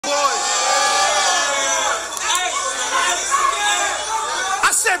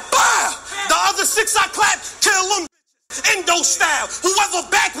other 6 I clap, kill them. Indo style. Whoever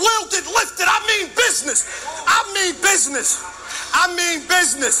back will get lifted. I mean business. I mean business. I mean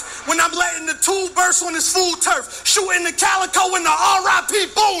business. When I'm letting the tool burst on his full turf, shooting the calico in the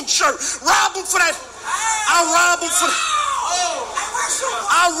R.I.P. Boone shirt. Rob him for that. I rob him for that.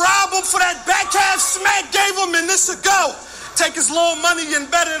 I rob him for that back half smack gave him, and this a go. Take his little money and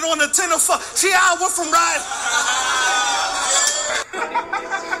bet it on a 10 or 4. See how I went from right.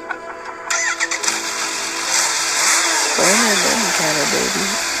 Go ahead, let me try that, baby.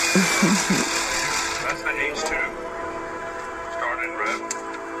 That's the H2. Start in red.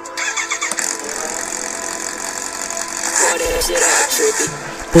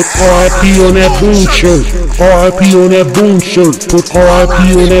 Put R.I.P. on that Boone shirt. R.I.P. on that Boone shirt. Put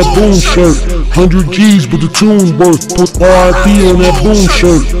R.I.P. on that Boone shirt. 100 G's but the tune worth. Put R.I.P. on that Boone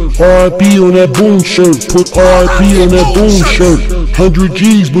shirt. R.I.P. on that Boone shirt. Put R.I.P. on that Boone shirt. 100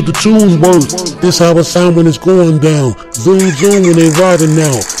 G's but the tune worth. This how it sound when it's going down. Zoom zoom when they riding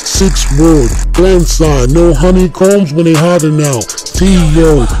out. 6 word, blend side. No honeycombs when they hiding out.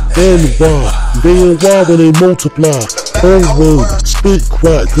 T.O. N.Y. B.N.Y. when they multiply. Whole word, spit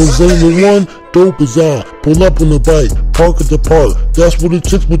crack, cause ain't the one dope as I. Pull up on the bike, park at the park. That's what it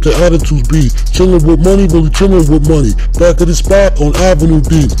takes with the attitudes be. Chillin' with money, really chillin' with money. Back at the spot on Avenue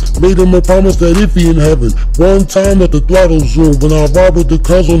D. Made him a promise that if he in heaven. One time at the throttle zoom, when I robbed with the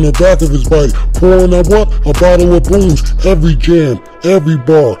cuz on the back of his bike. Pouring out what? A bottle of booms. Every jam, every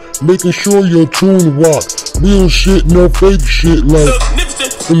bar. Making sure your tune rock. Real shit, no fake shit like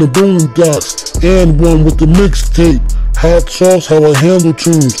in the Boondocks. And one with the mixtape. Hot sauce, how I handle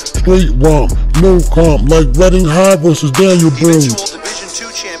tunes. Straight romp, no comp, like Reading High versus Daniel Boone. Eventual Division II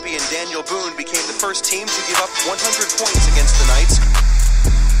champion Daniel Boone became the first team to give up 100 points against the Knights.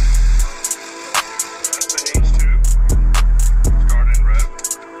 That's the H2. Start in red.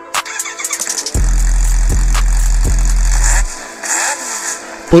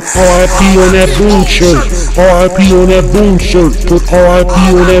 Put R.I.P. on that Boone shirt. R.I.P. on that Boone shirt. Put R.I.P.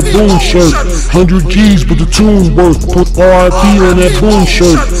 on that Boone shirt. 100 G's but the tune worth. Put R.I.P. on that Boone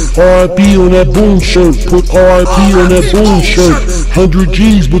shirt. R.I.P. on that Boone shirt. Put R.I.P. on that Boone shirt. 100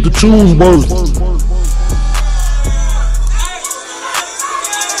 G's but the tune worth.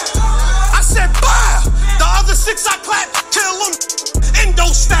 I said bye. The other 6 I clap, kill them.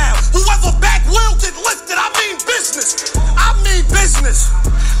 Indo style. Whoever back will get lifted. I mean business. I mean business.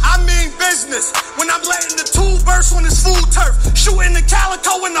 I mean business. When I'm letting the tool burst on his full turf, shooting the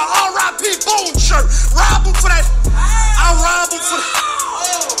calico in the R.I.P. Boone shirt. Rob him for that. I rob him for that.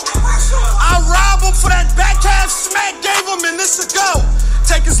 I rob him for that back half smack gave him, and this a go.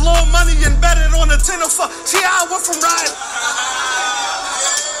 Take his little money and bet it on a 10 or 4. See how I went from right.